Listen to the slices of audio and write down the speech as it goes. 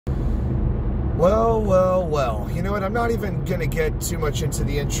Well, well, well. You know what? I'm not even going to get too much into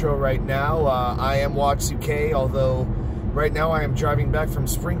the intro right now. I am Y2K, although right now I am driving back from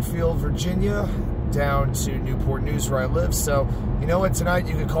Springfield, Virginia, down to Newport News where I live. So, you know what? Tonight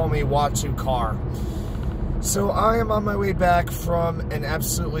you can call me Y2 Car. So I am on my way back from an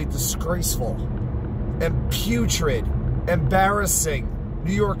absolutely disgraceful and putrid, embarrassing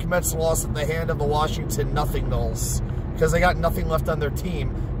New York Mets loss at the hand of the Washington Nothing-Nulls, because they got nothing left on their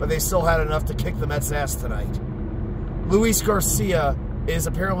team, but they still had enough to kick the Mets' ass tonight. Luis Garcia is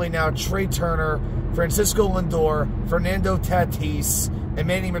apparently now Trey Turner, Francisco Lindor, Fernando Tatis, and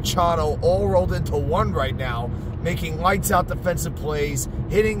Manny Machado all rolled into one right now, making lights-out defensive plays,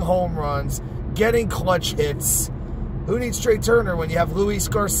 hitting home runs, getting clutch hits. Who needs Trey Turner when you have Luis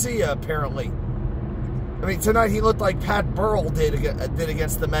Garcia, apparently? I mean, tonight he looked like Pat Burrell did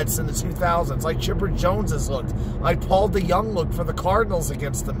against the Mets in the 2000s, like Chipper Jones has looked, like Paul DeYoung looked for the Cardinals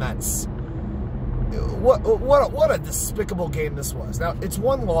against the Mets. What a despicable game this was. Now, it's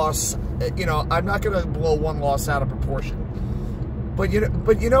one loss. You know, I'm not going to blow one loss out of proportion. But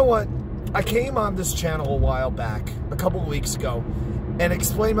you know what? I came on this channel a while back, a couple of weeks ago, and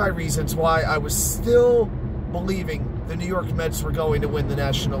explained my reasons why I was still believing the New York Mets were going to win the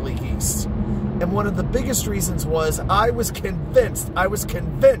National League East. And one of the biggest reasons was I was convinced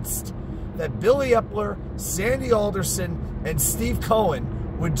that Billy Epler, Sandy Alderson, and Steve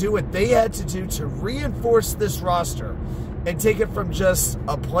Cohen would do what they had to do to reinforce this roster and take it from just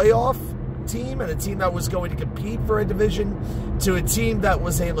a playoff team and a team that was going to compete for a division to a team that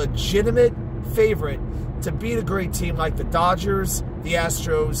was a legitimate favorite to beat a great team like the Dodgers, the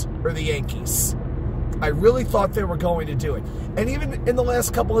Astros, or the Yankees. I really thought they were going to do it. And even in the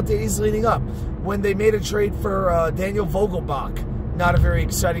last couple of days leading up, when they made a trade for Daniel Vogelbach, not a very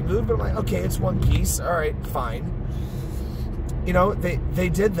exciting move, but I'm like, okay, it's one piece. All right, fine. You know, they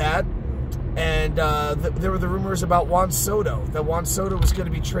did that. And there were the rumors about Juan Soto, that Juan Soto was going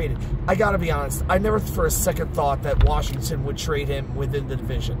to be traded. I got to be honest, I never for a second thought that Washington would trade him within the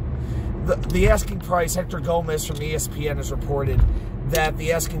division. The asking price, Hector Gomez from ESPN has reported that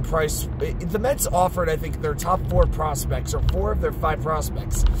the asking price, the Mets offered, I think, their top 4 prospects, or 4 of their 5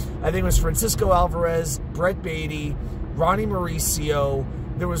 prospects. I think it was Francisco Alvarez, Brett Beatty, Ronnie Mauricio.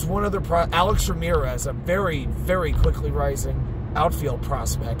 There was one other, Alex Ramirez, a very, very quickly rising outfield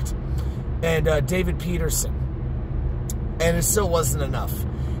prospect, and David Peterson. And it still wasn't enough.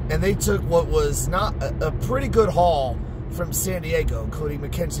 And they took what was not a pretty good haul from San Diego, including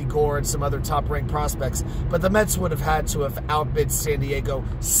Mackenzie Gore and some other top-ranked prospects, but the Mets would have had to have outbid San Diego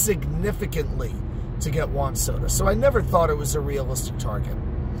significantly to get Juan Soto. So I never thought it was a realistic target.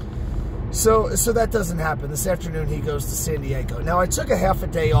 So that doesn't happen. This afternoon he goes to San Diego. Now, I took a half a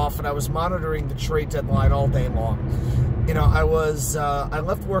day off and I was monitoring the trade deadline all day long. You know, I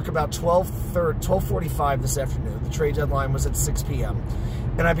left work about 12:45 this afternoon. The trade deadline was at 6 p.m.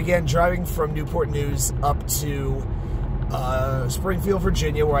 And I began driving from Newport News up to Springfield,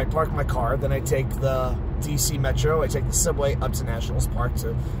 Virginia, where I park my car. Then I take the DC Metro, I take the subway up to Nationals Park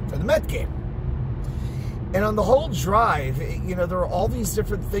to the Met game. And on the whole drive, you know, there were all these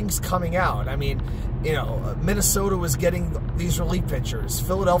different things coming out. I mean, you know, Minnesota was getting these relief pitchers.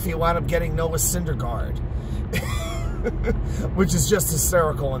 Philadelphia wound up getting Noah Syndergaard, which is just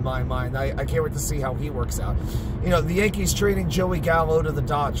hysterical in my mind. I can't wait to see how he works out. You know, the Yankees trading Joey Gallo to the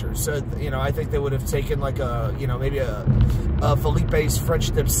Dodgers. So, you know, I think they would have taken like a, you know, maybe a Felipe's French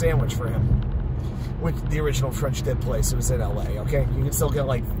dip sandwich for him. With the original French dip place, it was in LA, okay? You can still get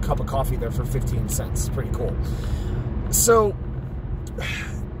like a cup of coffee there for 15 cents. It's pretty cool. So,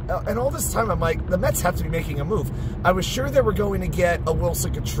 and all this time I'm like, the Mets have to be making a move. I was sure they were going to get a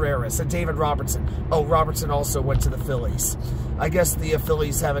Wilson Contreras, a David Robertson. Oh, Robertson also went to the Phillies. I guess the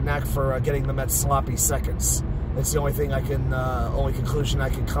Phillies have a knack for getting the Mets sloppy seconds. That's the only thing I can, only conclusion I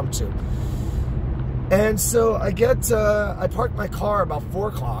can come to. And so I park my car about 4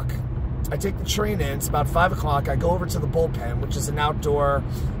 o'clock. I take the train in. It's about 5 o'clock. I go over to the bullpen, which is an outdoor,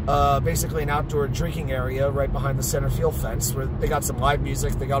 basically an outdoor drinking area right behind the center field fence, where they got some live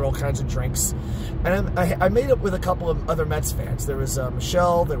music. They got all kinds of drinks. And I made up with a couple of other Mets fans. There was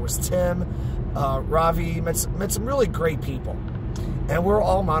Michelle, there was Tim, Ravi, met some really great people. And we're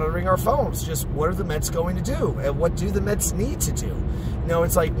all monitoring our phones. Just what are the Mets going to do? And what do the Mets need to do? You know,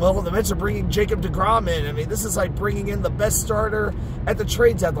 it's like, well, the Mets are bringing Jacob deGrom in. I mean, this is like bringing in the best starter at the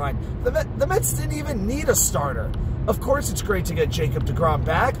trade deadline. The Mets didn't even need a starter. Of course, it's great to get Jacob deGrom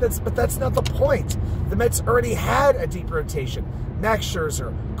back, but that's not the point. The Mets already had a deep rotation. Max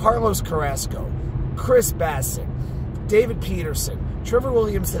Scherzer, Carlos Carrasco, Chris Bassett, David Peterson. Trevor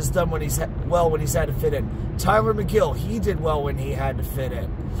Williams has done well when he's had to fit in. Tyler McGill, he did well when he had to fit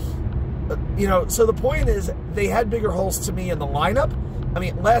in. You know, so the point is, they had bigger holes to me in the lineup. I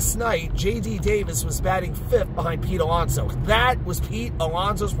mean, last night, J.D. Davis was batting 5th behind Pete Alonso. That was Pete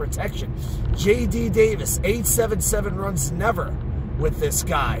Alonso's protection. J.D. Davis, 877 runs never with this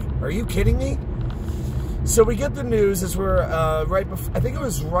guy. Are you kidding me? So we get the news as we're right before, I think it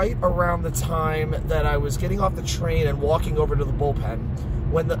was right around the time that I was getting off the train and walking over to the bullpen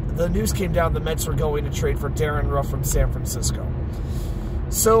when the news came down the Mets were going to trade for Darin Rufand from San Francisco.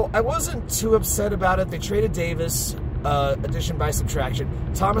 So I wasn't too upset about it. They traded Davis, addition by subtraction.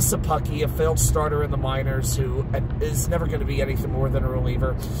 Thomas Sapucki, a failed starter in the minors who is never going to be anything more than a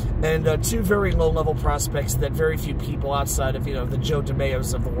reliever. And 2 very low-level prospects that very few people outside of, you know, the Joe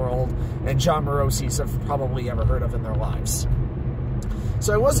DeMeos of the world and John Morosis have probably ever heard of in their lives.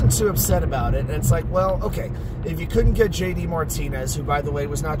 So I wasn't too upset about it, and it's like, well, okay, if you couldn't get J.D. Martinez, who, by the way,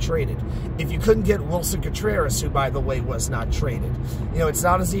 was not traded, if you couldn't get Wilson Contreras, who, by the way, was not traded, you know, it's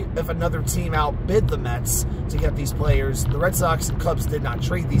not as if another team outbid the Mets to get these players. The Red Sox and Cubs did not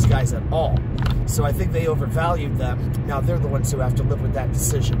trade these guys at all, so I think they overvalued them. Now they're the ones who have to live with that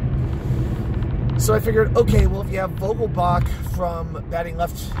decision. So I figured, okay, well, if you have Vogelbach from batting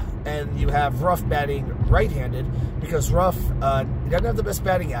left and you have Ruff batting right-handed, because Ruff, he doesn't have the best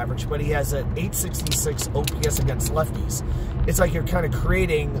batting average, but he has an 866 OPS against lefties. It's like you're kind of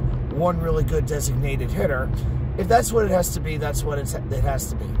creating one really good designated hitter. If that's what it has to be, that's what it has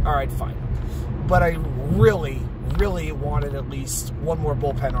to be. All right, fine. But I really wanted at least one more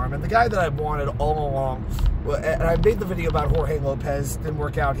bullpen arm. And the guy that I wanted all along, and I made the video about Jorge Lopez, didn't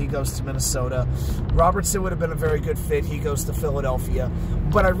work out, he goes to Minnesota. Robertson would have been a very good fit, he goes to Philadelphia.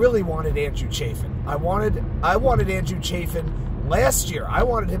 But I really wanted Andrew Chafin. I wanted Andrew Chafin last year. I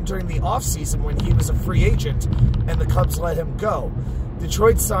wanted him during the offseason when he was a free agent and the Cubs let him go.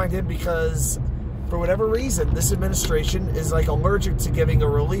 Detroit signed him because, for whatever reason, this administration is like allergic to giving a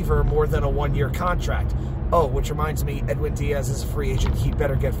reliever more than a 1-year contract. Oh, which reminds me, Edwin Diaz is a free agent. He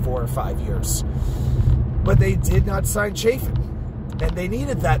better get 4 or 5 years. But they did not sign Chafin, and they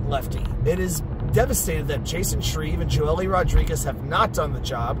needed that lefty. It is devastating that Jason Shreve and Joely Rodriguez have not done the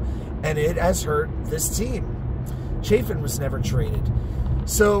job, and it has hurt this team. Chafin was never traded.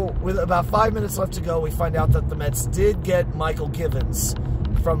 So with about 5 minutes left to go, we find out that the Mets did get Mychal Givens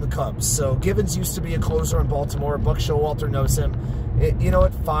from the Cubs. So Givens used to be a closer in Baltimore. Buck Showalter knows him. You know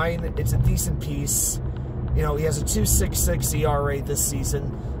what? Fine. It's a decent piece. You know, he has a 2.66 ERA this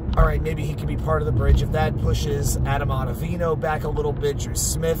season. All right, maybe he can be part of the bridge. If that pushes Adam Ottavino back a little bit, Drew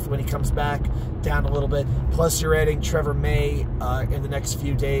Smith, when he comes back, down a little bit. Plus, you're adding Trevor May in the next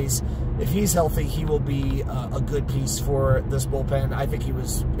few days. If he's healthy, he will be a good piece for this bullpen. I think he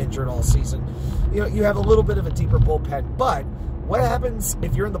was injured all season. You know, you have a little bit of a deeper bullpen. But what happens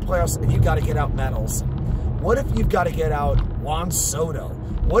if you're in the playoffs and you've got to get out Matt Olson? What if you've got to get out Juan Soto?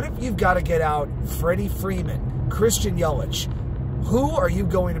 What if you've got to get out Freddie Freeman, Christian Yelich? Who are you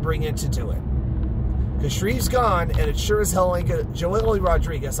going to bring in to do it? Because Shreve's gone, and it sure as hell ain't good. Joely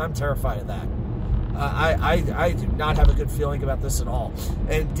Rodriguez, I'm terrified of that. I do not have a good feeling about this at all.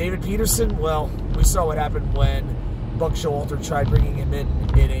 And David Peterson, well, we saw what happened when Buck Showalter tried bringing him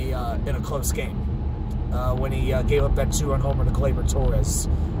in a close game. When he gave up that 2-run homer to Gleyber Torres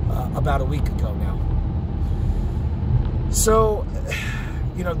about a week ago now. So,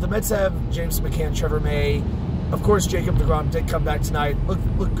 you know, the Mets have James McCann, Trevor May. Of course, Jacob deGrom did come back tonight.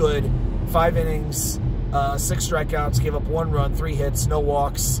 Looked good. 5 innings, 6 strikeouts, gave up 1 run, 3 hits, no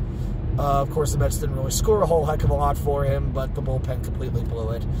walks. Of course, the Mets didn't really score a whole heck of a lot for him, but the bullpen completely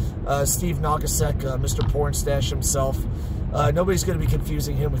blew it. Steve Nagasek, Mr. Pornstash himself. Nobody's going to be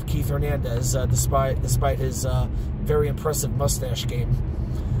confusing him with Keith Hernandez, despite his very impressive mustache game.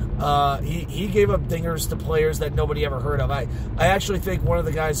 He gave up dingers to players that nobody ever heard of. I actually think one of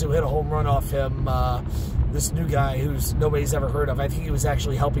the guys who hit a home run off him, this new guy who's nobody's ever heard of, I think he was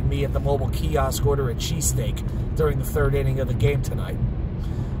actually helping me at the mobile kiosk order a cheesesteak during the 3rd inning of the game tonight.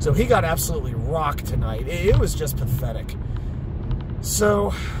 So he got absolutely rocked tonight. It was just pathetic.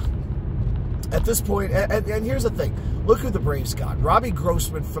 So at this point, and here's the thing. Look who the Braves got. Robbie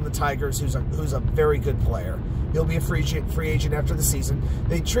Grossman from the Tigers, who's a very good player. He'll be a free agent after the season.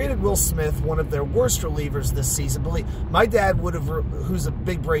 They traded Will Smith, one of their worst relievers this season. Believe my dad would have, who's a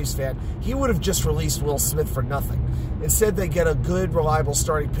big Braves fan, he would have just released Will Smith for nothing. Instead, they get a good, reliable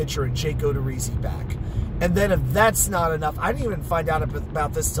starting pitcher in Jake Odorizzi back. And then if that's not enough, I didn't even find out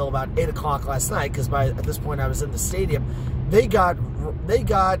about this till about 8 o'clock last night, because at this point I was in the stadium. They got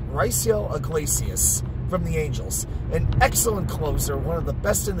Raisel Iglesias from the Angels, an excellent closer, one of the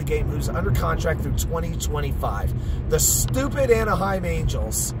best in the game, who's under contract through 2025. The stupid Anaheim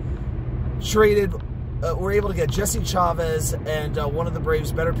Angels traded were able to get Jesse Chavez and one of the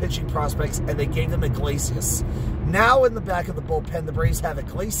Braves' better pitching prospects, and they gave them Iglesias. Now in the back of the bullpen, the Braves have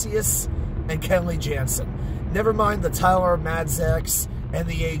Iglesias and Kenley Jansen. Never mind the Tyler Madzeks and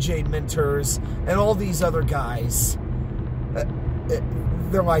the AJ Minters and all these other guys.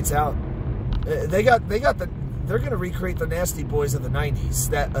 They're lights out. They're going to recreate the nasty boys of the 90s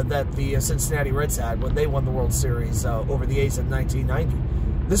that the Cincinnati Reds had when they won the World Series over the A's in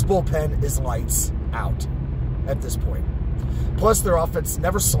 1990. This bullpen is lights out at this point. Plus, their offense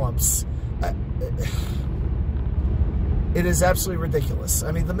never slumps. It is absolutely ridiculous.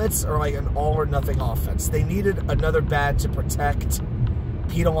 I mean, the Mets are like an all-or-nothing offense. They needed another bat to protect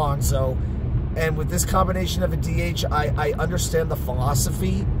Pete Alonso. And with this combination of a DH, I understand the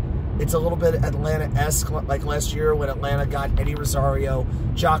philosophy. It's a little bit Atlanta-esque, like last year when Atlanta got Eddie Rosario,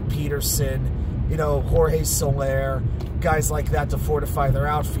 Jock Peterson, you know, Jorge Soler, guys like that to fortify their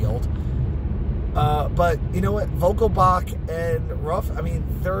outfield. But you know what? Vogelbach and Ruff, I mean,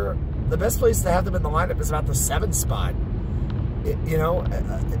 they're the best place to have them in the lineup is about the 7th spot. You know,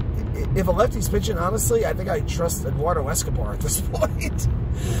 if a lefty's pitching, honestly, I think I trust Eduardo Escobar at this point.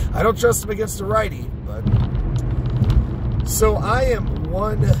 I don't trust him against a righty, but... So I am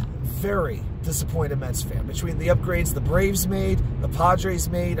one very disappointed Mets fan. Between the upgrades the Braves made, the Padres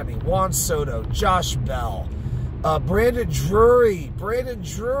made, I mean, Juan Soto, Josh Bell, Brandon Drury.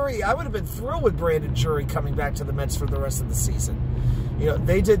 I would have been thrilled with Brandon Drury coming back to the Mets for the rest of the season. You know,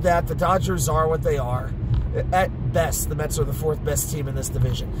 they did that. The Dodgers are what they are. At best, the Mets are the 4th best team in this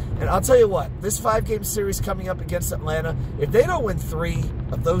division. And I'll tell you what, this 5-game series coming up against Atlanta, if they don't win 3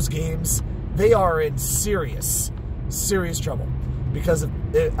 of those games, they are in serious trouble. Because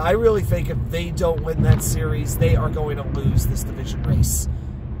I really think if they don't win that series, they are going to lose this division race.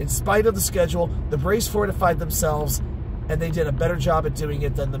 In spite of the schedule, the Braves fortified themselves, and they did a better job at doing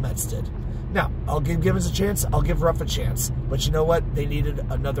it than the Mets did. Now, I'll give Givens a chance, I'll give Ruff a chance. But you know what? They needed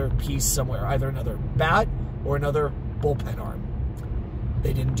another piece somewhere. Either another bat or another bullpen arm.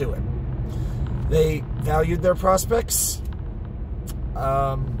 They didn't do it. They valued their prospects.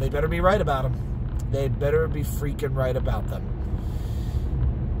 They better be right about them. They better be freaking right about them.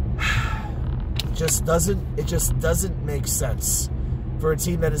 It just doesn't make sense for a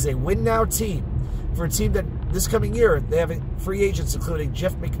team that is a win-now team. For a team that this coming year, they have free agents including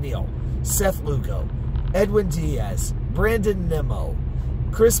Jeff McNeil, Seth Lugo, Edwin Diaz, Brandon Nimmo,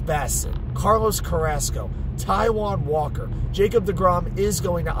 Chris Bassett, Carlos Carrasco, Taijuan Walker. Jacob deGrom is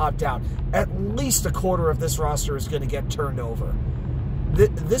going to opt out. At least a quarter of this roster is going to get turned over.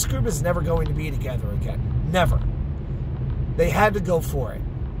 This group is never going to be together again. Never. They had to go for it.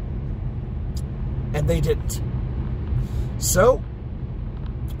 And they didn't. So,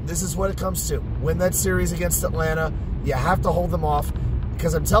 this is what it comes to. Win that series against Atlanta. You have to hold them off.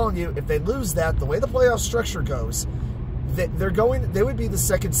 Because I'm telling you, if they lose that, the way the playoff structure goes, they would be the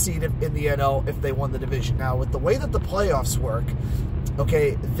 2nd seed in the NL if they won the division. Now, with the way that the playoffs work,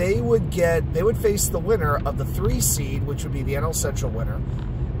 okay, they would face the winner of the 3 seed, which would be the NL Central winner,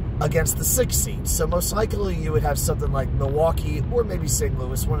 against the 6 seed. So most likely you would have something like Milwaukee or maybe St.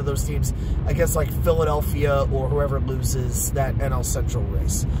 Louis, one of those teams, against like Philadelphia or whoever loses that NL Central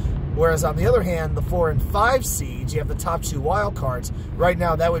race. Whereas on the other hand, the 4 and 5 seeds, you have the top 2 wild cards. Right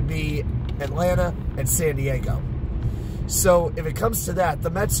now, that would be Atlanta and San Diego. So if it comes to that, the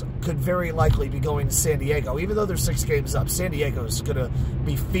Mets could very likely be going to San Diego. Even though they're 6 games up, San Diego is going to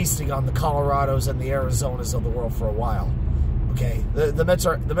be feasting on the Colorados and the Arizonas of the world for a while. Okay, the Mets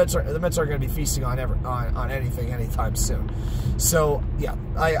are going to be feasting on anything anytime soon. So yeah,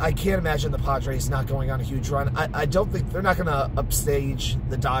 I can't imagine the Padres not going on a huge run. I don't think they're not going to upstage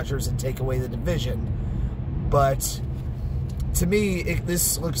the Dodgers and take away the division. But to me,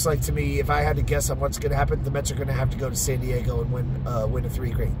 this looks like to me, if I had to guess on what's going to happen, the Mets are going to have to go to San Diego and win a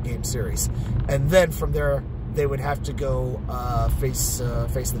 3-game series, and then from there they would have to go face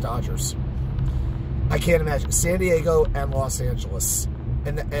the Dodgers. I can't imagine. San Diego and Los Angeles.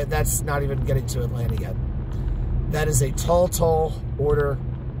 And that's not even getting to Atlanta yet. That is a tall order.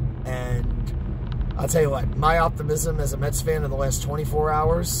 And I'll tell you what, my optimism as a Mets fan in the last 24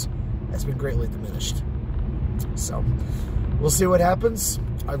 hours has been greatly diminished. So, we'll see what happens.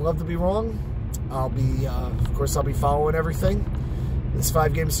 I'd love to be wrong. Of course, I'll be following everything. This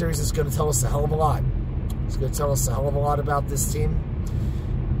 5-game series is going to tell us a hell of a lot. It's going to tell us a hell of a lot about this team.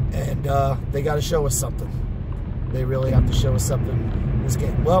 And they got to show us something. They really have to show us something in this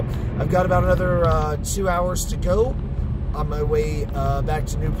game. Well, I've got about another 2 hours to go on my way back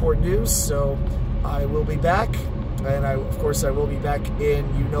to Newport News. So I will be back. And of course, I will be back in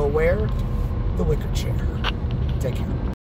you-know-where, the Wicker Chair. Take care.